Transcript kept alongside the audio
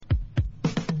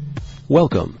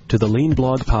Welcome to the Lean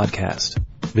Blog Podcast.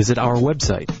 Visit our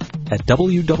website at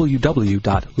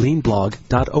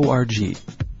www.leanblog.org.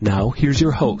 Now, here's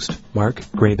your host, Mark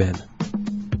Graban.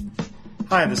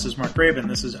 Hi, this is Mark Graban.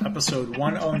 This is episode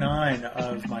 109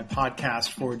 of my podcast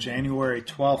for January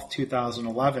 12th,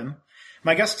 2011.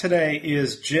 My guest today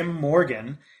is Jim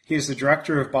Morgan. He is the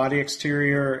Director of Body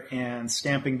Exterior and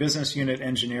Stamping Business Unit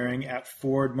Engineering at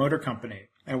Ford Motor Company.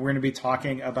 And we're going to be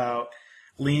talking about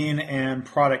Lean and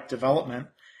product development.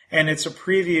 And it's a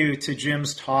preview to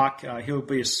Jim's talk. He'll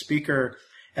be a speaker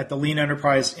at the Lean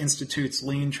Enterprise Institute's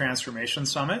Lean Transformation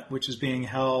Summit, which is being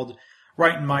held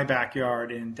right in my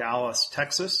backyard in Dallas,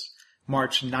 Texas,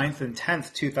 March 9th and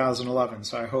 10th, 2011.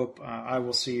 So I hope I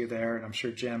will see you there, and I'm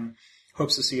sure Jim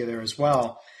hopes to see you there as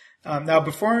well. Now,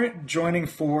 before joining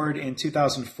Ford in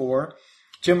 2004,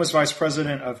 Jim was Vice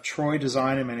President of Troy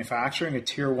Design and Manufacturing, a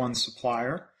Tier 1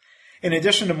 supplier. In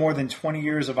addition to more than 20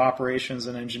 years of operations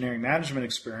and engineering management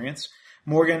experience,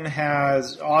 Morgan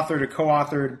has authored or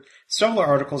co-authored several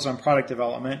articles on product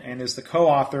development and is the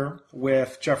co-author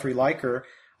with Jeffrey Liker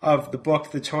of the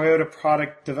book, The Toyota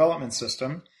Product Development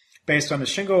System, based on the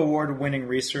Shingo Award-winning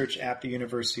research at the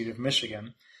University of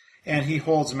Michigan. And he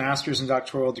holds master's and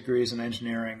doctoral degrees in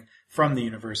engineering from the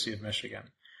University of Michigan.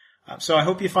 So I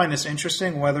hope you find this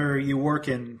interesting, whether you work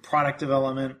in product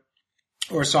development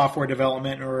or software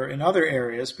development or in other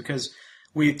areas, because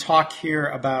we talk here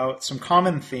about some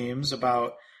common themes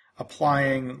about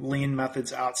applying lean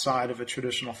methods outside of a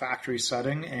traditional factory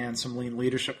setting and some lean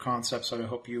leadership concepts that I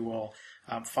hope you will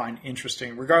find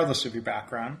interesting regardless of your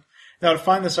background. Now, to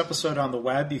find this episode on the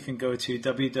web, you can go to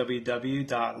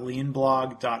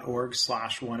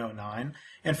www.leanblog.org/109.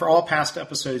 And for all past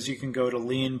episodes, you can go to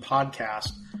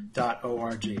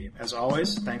leanpodcast.org. As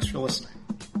always, thanks for listening.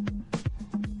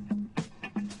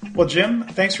 Well, Jim,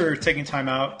 thanks for taking time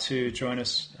out to join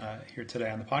us here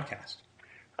today on the podcast.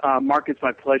 Mark, it's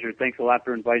my pleasure. Thanks a lot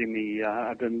for inviting me.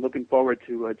 I've been looking forward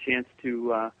to a chance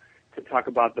to talk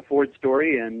about the Ford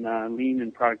story and lean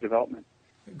and product development.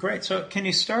 Great. So can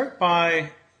you start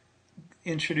by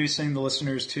introducing the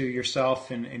listeners to yourself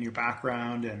and your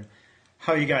background and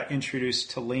how you got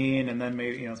introduced to lean, and then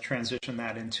maybe transition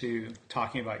that into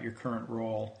talking about your current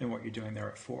role and what you're doing there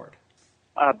at Ford?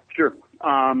 Sure.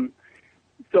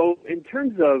 So in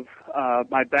terms of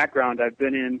my background, I've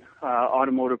been in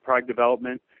automotive product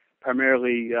development,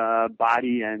 primarily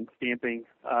body and stamping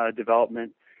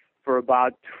development for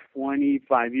about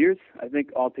 25 years, I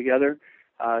think, altogether,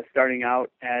 starting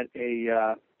out at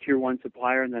a Tier 1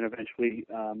 supplier and then eventually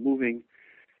moving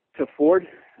to Ford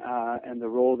and the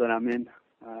role that I'm in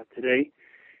today.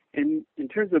 In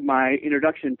terms of my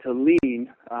introduction to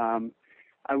Lean,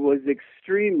 I was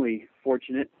extremely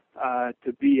fortunate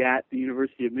to be at the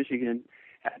University of Michigan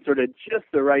at sort of just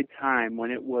the right time when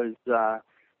it was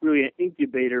really an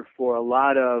incubator for a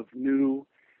lot of new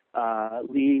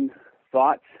lean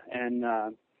thoughts and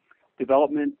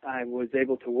development. I was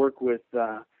able to work with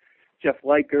Jeff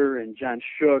Liker and John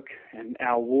Shook and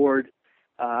Al Ward,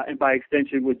 and by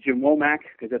extension with Jim Womack,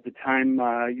 because at the time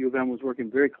U of M was working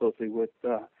very closely with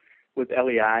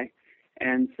LEI.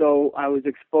 And so I was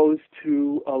exposed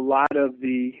to a lot of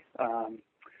the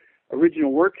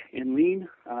original work in Lean,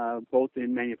 both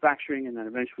in manufacturing and then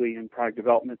eventually in product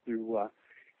development through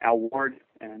Al Ward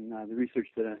and the research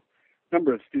that a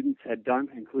number of students had done,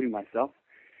 including myself.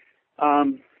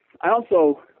 I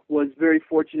also was very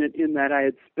fortunate in that I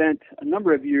had spent a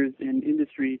number of years in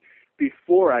industry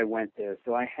before I went there,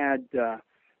 so I had the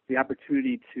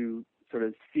opportunity to sort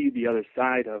of see the other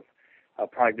side of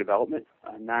product development,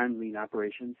 non-lean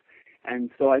operations.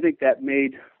 And so I think that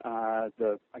made about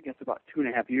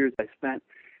 2.5 years I spent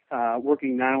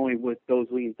working not only with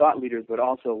those lean thought leaders, but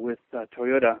also with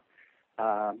Toyota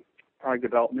product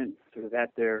development, sort of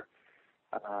at their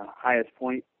highest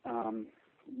point,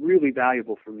 really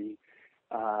valuable for me,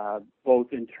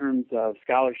 both in terms of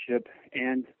scholarship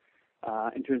and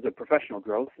in terms of professional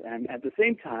growth. And at the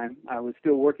same time, I was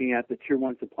still working at the Tier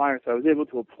 1 supplier, so I was able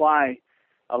to apply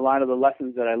a lot of the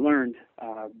lessons that I learned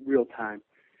real time.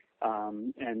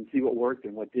 And see what worked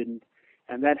and what didn't.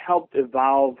 And that helped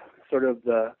evolve sort of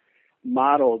the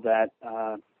model that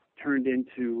turned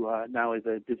into not only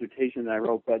the dissertation that I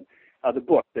wrote, but the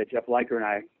book that Jeff Liker and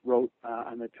I wrote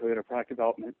on the Toyota product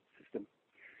development system.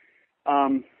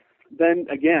 Then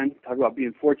again, talk about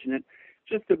being fortunate,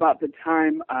 just about the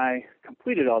time I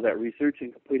completed all that research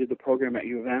and completed the program at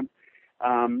U of M,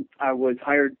 I was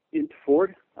hired into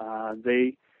Ford.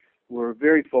 They were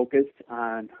very focused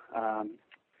on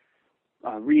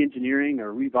re-engineering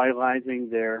or revitalizing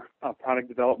their product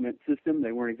development system.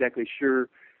 They weren't exactly sure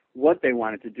what they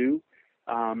wanted to do.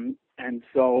 And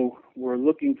so we're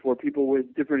looking for people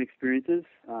with different experiences.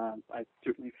 I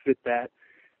certainly fit that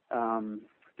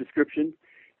description.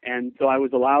 And so I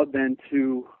was allowed then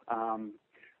to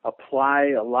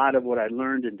apply a lot of what I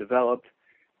learned and developed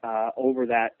over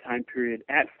that time period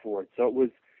at Ford. So it was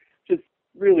just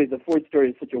really, the Ford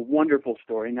story is such a wonderful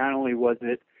story. Not only was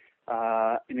it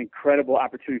an incredible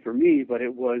opportunity for me, but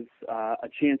it was a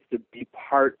chance to be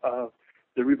part of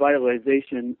the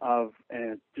revitalization of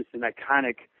just an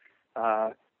iconic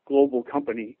global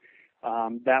company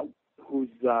that whose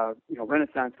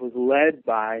renaissance was led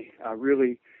by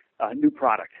really new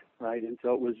product, right? And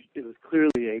so it was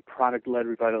clearly a product-led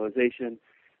revitalization,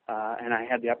 and I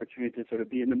had the opportunity to sort of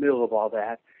be in the middle of all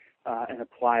that and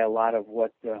apply a lot of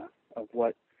what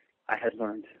I had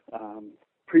learned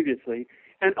previously,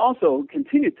 and also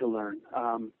continued to learn,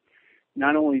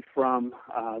 not only from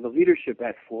the leadership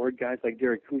at Ford, guys like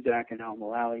Derek Kuzak and Al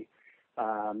Mulally,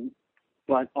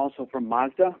 but also from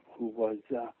Mazda, who was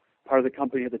part of the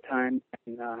company at the time,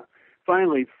 and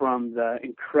finally from the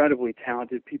incredibly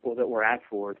talented people that were at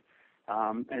Ford.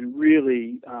 And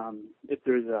really, if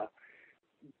there's a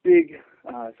big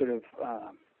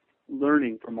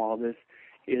learning from all this,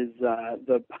 is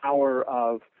the power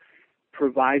of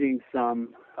providing some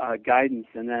guidance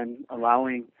and then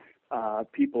allowing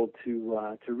people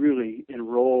to really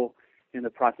enroll in the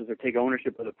process or take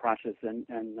ownership of the process and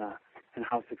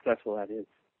how successful that is.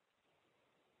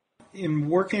 In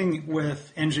working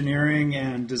with engineering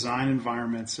and design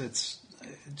environments, it's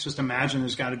just imagine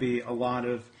there's got to be a lot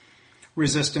of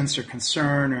resistance or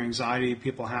concern or anxiety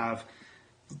people have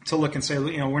to look and say,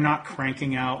 we're not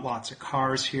cranking out lots of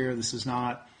cars here. This is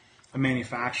not a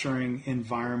manufacturing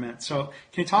environment. So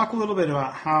can you talk a little bit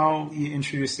about how you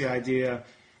introduced the idea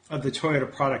of the Toyota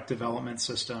product development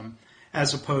system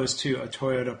as opposed to a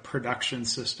Toyota production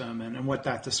system and what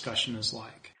that discussion is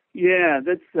like? Yeah,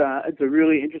 it's a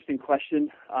really interesting question.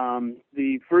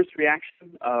 The first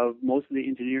reaction of most of the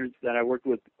engineers that I worked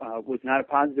with was not a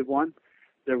positive one.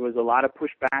 There was a lot of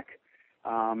pushback.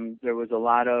 There was a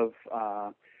lot of,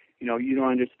 you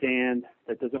don't understand,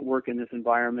 that doesn't work in this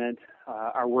environment.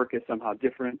 Our work is somehow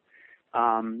different.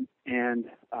 And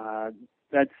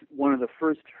that's one of the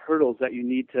first hurdles that you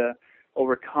need to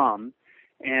overcome.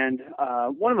 And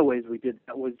one of the ways we did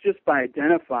that was just by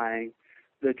identifying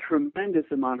the tremendous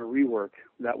amount of rework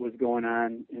that was going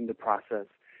on in the process.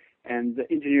 And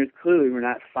the engineers clearly were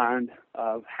not fond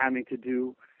of having to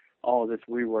do all of this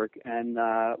rework. And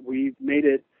we made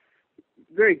it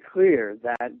very clear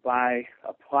that by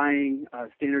applying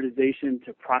standardization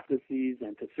to processes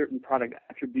and to certain product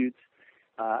attributes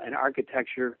and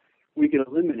architecture, we could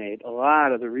eliminate a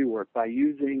lot of the rework by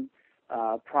using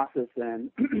process and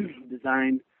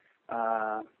design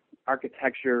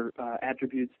architecture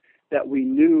attributes that we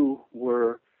knew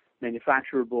were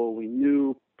manufacturable, we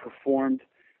knew performed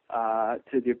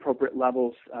to the appropriate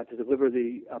levels to deliver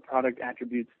the product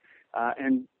attributes,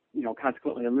 and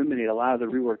consequently eliminate a lot of the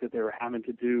rework that they were having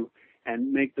to do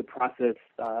and make the process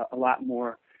a lot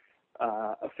more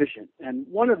efficient. And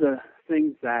one of the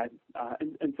things that,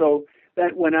 and so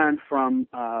that went on from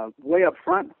way up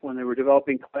front when they were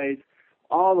developing clays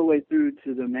all the way through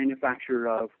to the manufacture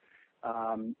of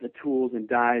the tools and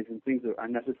dies and things that are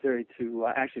necessary to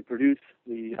actually produce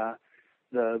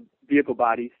the vehicle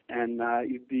bodies. And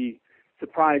you'd be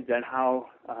surprised at how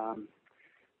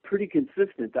pretty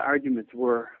consistent the arguments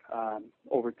were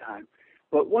over time.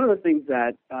 But one of the things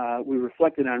that we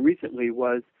reflected on recently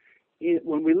was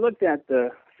when we looked at the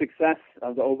success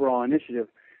of the overall initiative,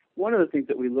 one of the things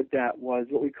that we looked at was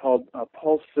what we called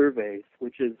pulse surveys,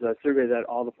 which is a survey that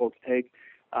all the folks take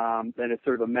that is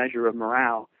sort of a measure of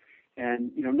morale.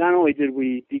 And, not only did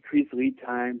we decrease lead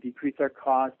time, decrease our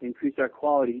cost, increase our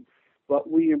quality, but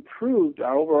we improved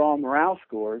our overall morale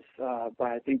scores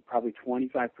by, I think, probably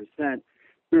 25%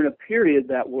 during a period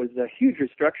that was a huge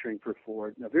restructuring for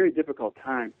Ford, a very difficult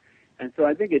time. And so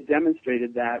I think it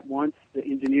demonstrated that once the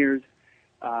engineers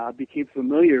became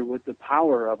familiar with the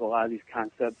power of a lot of these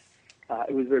concepts,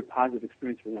 it was a very positive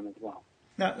experience for them as well.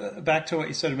 Now, back to what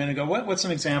you said a minute ago, what's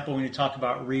an example when you talk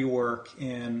about rework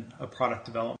in a product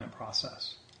development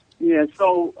process? Yeah,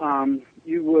 so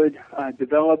you would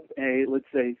develop let's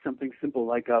say, something simple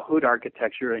like a hood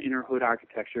architecture, an inner hood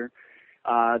architecture,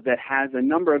 that has a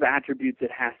number of attributes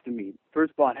it has to meet.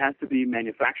 First of all, it has to be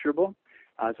manufacturable,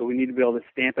 so we need to be able to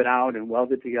stamp it out and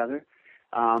weld it together.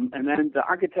 And then the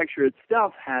architecture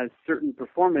itself has certain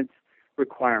performance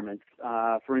requirements,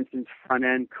 for instance,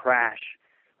 front-end crash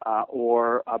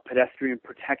or pedestrian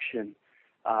protection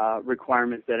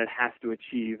requirements that it has to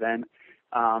achieve. And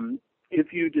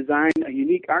if you design a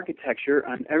unique architecture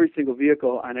on every single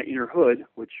vehicle on an inner hood,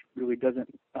 which really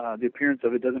doesn't, the appearance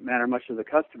of it doesn't matter much to the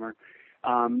customer,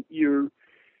 your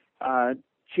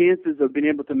chances of being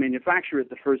able to manufacture it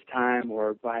the first time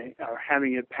or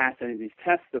having it pass any of these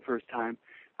tests the first time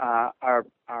are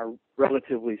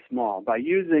relatively small. By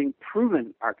using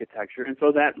proven architecture, and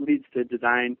so that leads to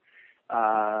design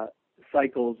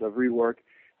cycles of rework,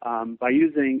 by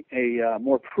using a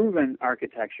more proven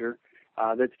architecture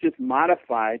that's just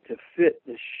modified to fit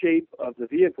the shape of the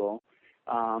vehicle,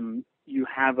 you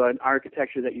have an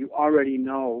architecture that you already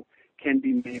know can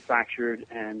be manufactured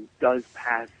and does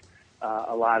pass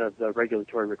a lot of the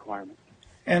regulatory requirements.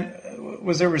 And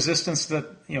was there resistance that,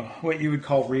 what you would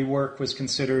call rework was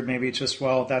considered maybe just,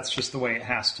 well, that's just the way it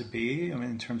has to be? I mean,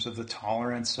 in terms of the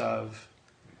tolerance of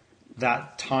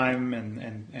that time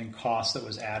and cost that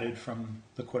was added from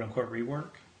the quote-unquote rework?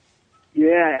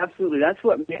 Yeah, absolutely. That's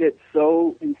what made it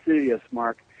so insidious,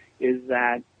 Mark, is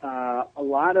that a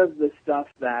lot of the stuff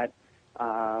that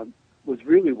was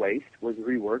really waste, was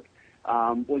rework,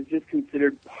 was just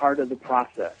considered part of the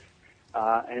process.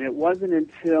 And it wasn't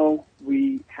until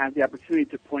we had the opportunity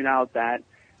to point out that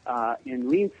in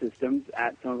lean systems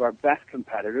at some of our best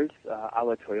competitors, a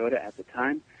la Toyota at the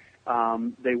time,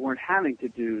 they weren't having to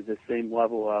do the same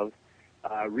level of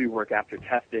rework after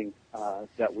testing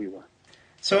that we were.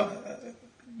 So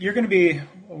you're going to be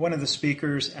one of the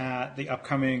speakers at the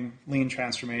upcoming Lean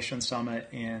Transformation Summit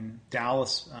in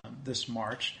Dallas this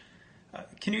March.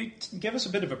 Can you give us a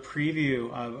bit of a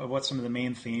preview of what some of the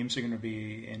main themes are going to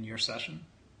be in your session?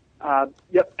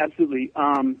 Yep, absolutely.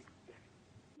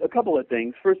 A couple of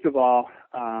things. First of all,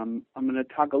 I'm going to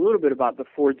talk a little bit about the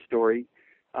Ford story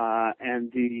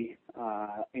and the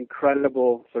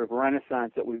incredible sort of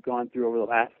renaissance that we've gone through over the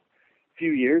last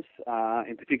few years,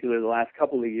 in particular the last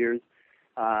couple of years,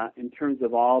 in terms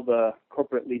of all the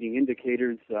corporate leading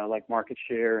indicators like market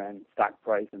share and stock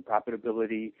price and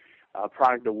profitability,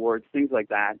 product awards, things like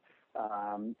that,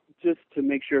 just to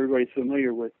make sure everybody's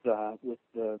familiar with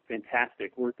the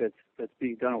fantastic work that's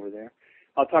being done over there.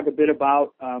 I'll talk a bit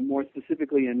about, more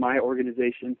specifically in my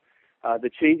organization, the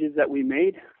changes that we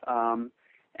made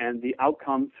and the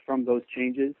outcomes from those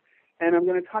changes. And I'm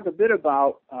going to talk a bit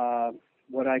about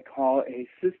what I call a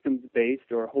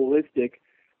systems-based or holistic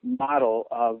model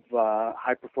of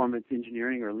high-performance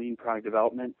engineering or lean product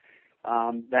development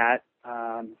that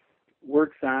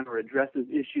works on or addresses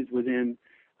issues within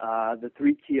the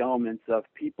three key elements of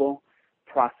people,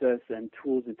 process, and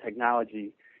tools and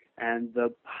technology, and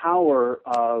the power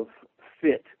of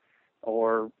fit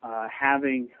or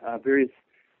having various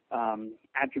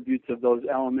attributes of those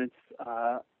elements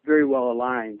very well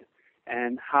aligned,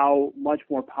 and how much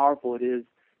more powerful it is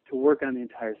to work on the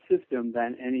entire system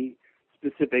than any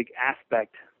specific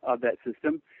aspect of that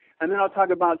system. And then I'll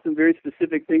talk about some very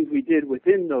specific things we did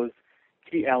within those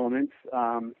key elements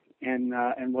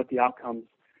and what the outcomes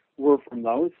were from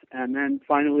those. And then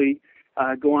finally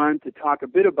go on to talk a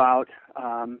bit about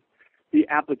the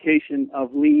application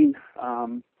of lean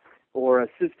or a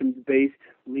systems-based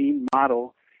lean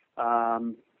model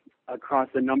across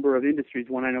a number of industries,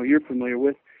 one I know you're familiar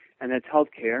with, and that's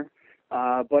healthcare,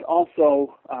 but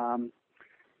also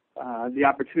the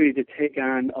opportunity to take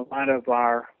on a lot of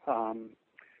our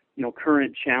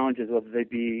current challenges, whether they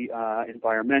be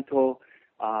environmental,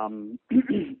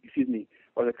 excuse me,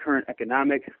 or the current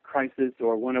economic crisis,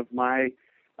 or one of my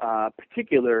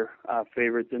particular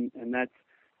favorites, and that's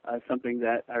something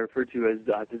that I refer to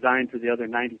as design for the other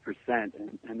 90%,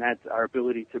 and that's our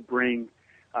ability to bring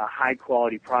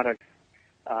high-quality products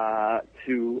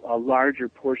to a larger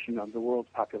portion of the world's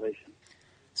population.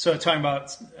 So talking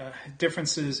about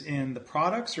differences in the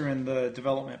products or in the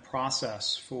development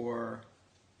process for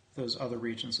those other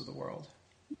regions of the world?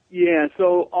 Yeah,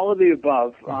 so all of the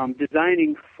above.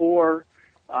 Designing for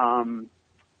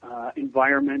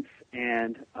environments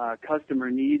and customer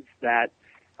needs that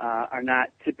are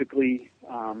not typically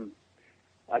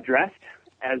addressed,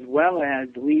 as well as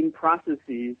lean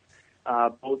processes,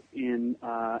 both in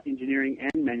engineering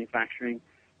and manufacturing,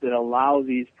 that allow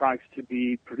these products to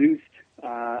be produced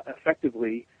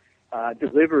effectively,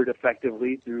 delivered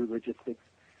effectively through logistics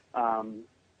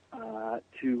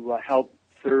to help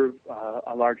serve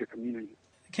a larger community.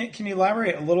 Can you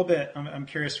elaborate a little bit? I'm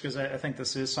curious because I think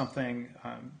this is something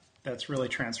that's really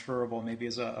transferable, maybe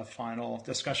as a final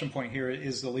discussion point here,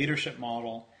 is the leadership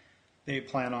model that you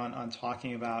plan on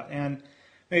talking about. And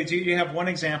maybe do you have one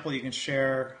example you can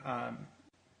share,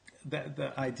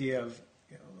 the idea of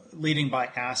leading by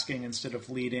asking instead of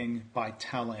leading by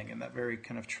telling in that very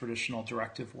kind of traditional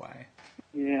directive way?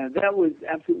 Yeah, that was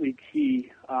absolutely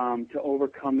key to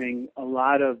overcoming a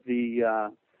lot of the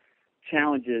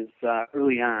challenges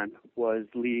early on was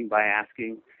leading by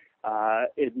asking,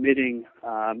 admitting.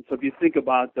 So if you think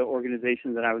about the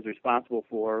organization that I was responsible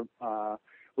for,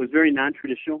 was very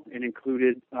non-traditional and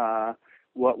included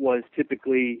what was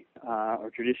typically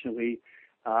or traditionally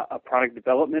a product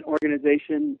development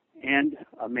organization and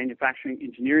a manufacturing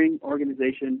engineering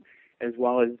organization, as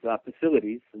well as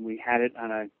facilities, and we had it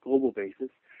on a global basis.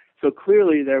 So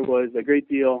clearly there was a great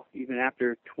deal, even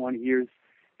after 20 years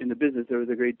in the business, there was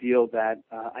a great deal that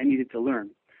I needed to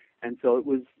learn. And so it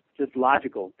was just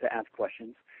logical to ask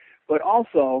questions. But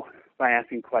also, by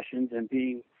asking questions and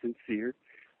being sincere,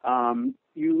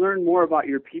 you learn more about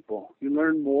your people. You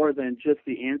learn more than just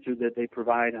the answer that they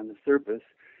provide on the surface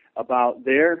about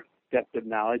their depth of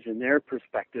knowledge and their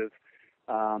perspective.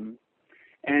 And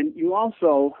you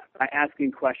also, by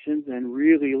asking questions and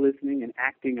really listening and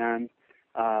acting on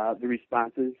the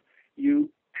responses, you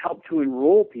help to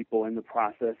enroll people in the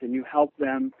process, and you help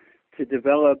them to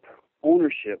develop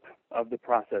ownership of the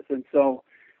process. And so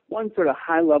one sort of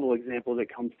high-level example that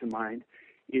comes to mind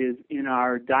is in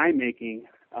our die-making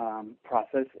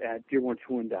process at Dearborn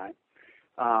Tool and Die.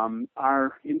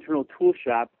 Our internal tool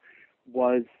shop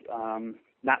was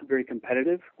not very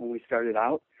competitive when we started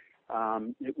out.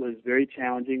 It was very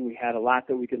challenging. We had a lot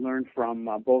that we could learn from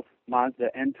both Mazda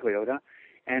and Toyota,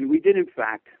 and we did, in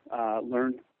fact,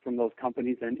 learn from those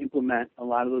companies and implement a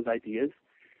lot of those ideas.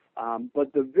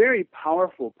 But the very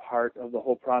powerful part of the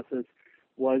whole process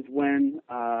was when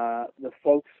the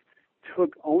folks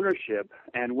took ownership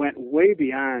and went way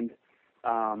beyond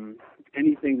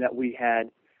anything that we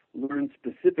had learned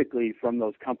specifically from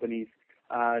those companies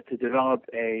to develop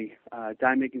a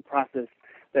die-making process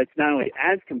that's not only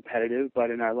as competitive,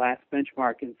 but in our last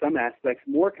benchmark, in some aspects,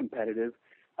 more competitive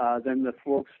than the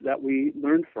folks that we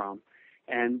learned from,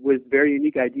 and with very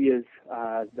unique ideas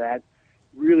that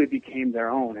really became their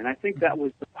own. And I think that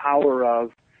was the power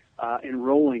of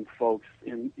enrolling folks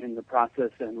in the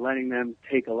process and letting them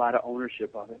take a lot of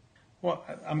ownership of it. Well,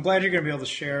 I'm glad you're going to be able to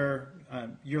share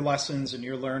your lessons and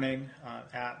your learning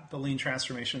at the Lean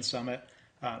Transformation Summit,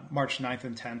 March 9th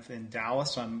and 10th in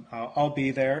Dallas. I'll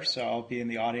be there, so I'll be in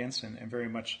the audience and very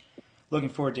much looking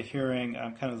forward to hearing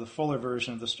kind of the fuller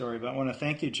version of the story. But I want to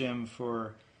thank you, Jim,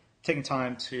 for taking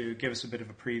time to give us a bit of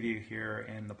a preview here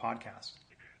in the podcast.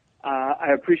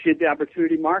 I appreciate the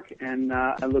opportunity, Mark, and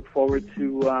I look forward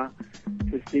to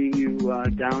seeing you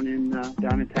down in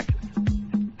Texas.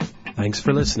 Thanks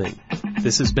for listening.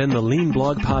 This has been the Lean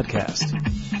Blog Podcast.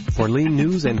 For Lean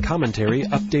news and commentary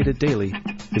updated daily,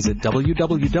 visit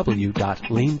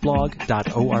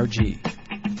www.leanblog.org.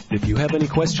 If you have any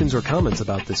questions or comments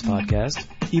about this podcast,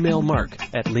 email Mark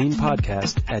at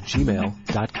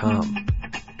leanpodcast@gmail.com.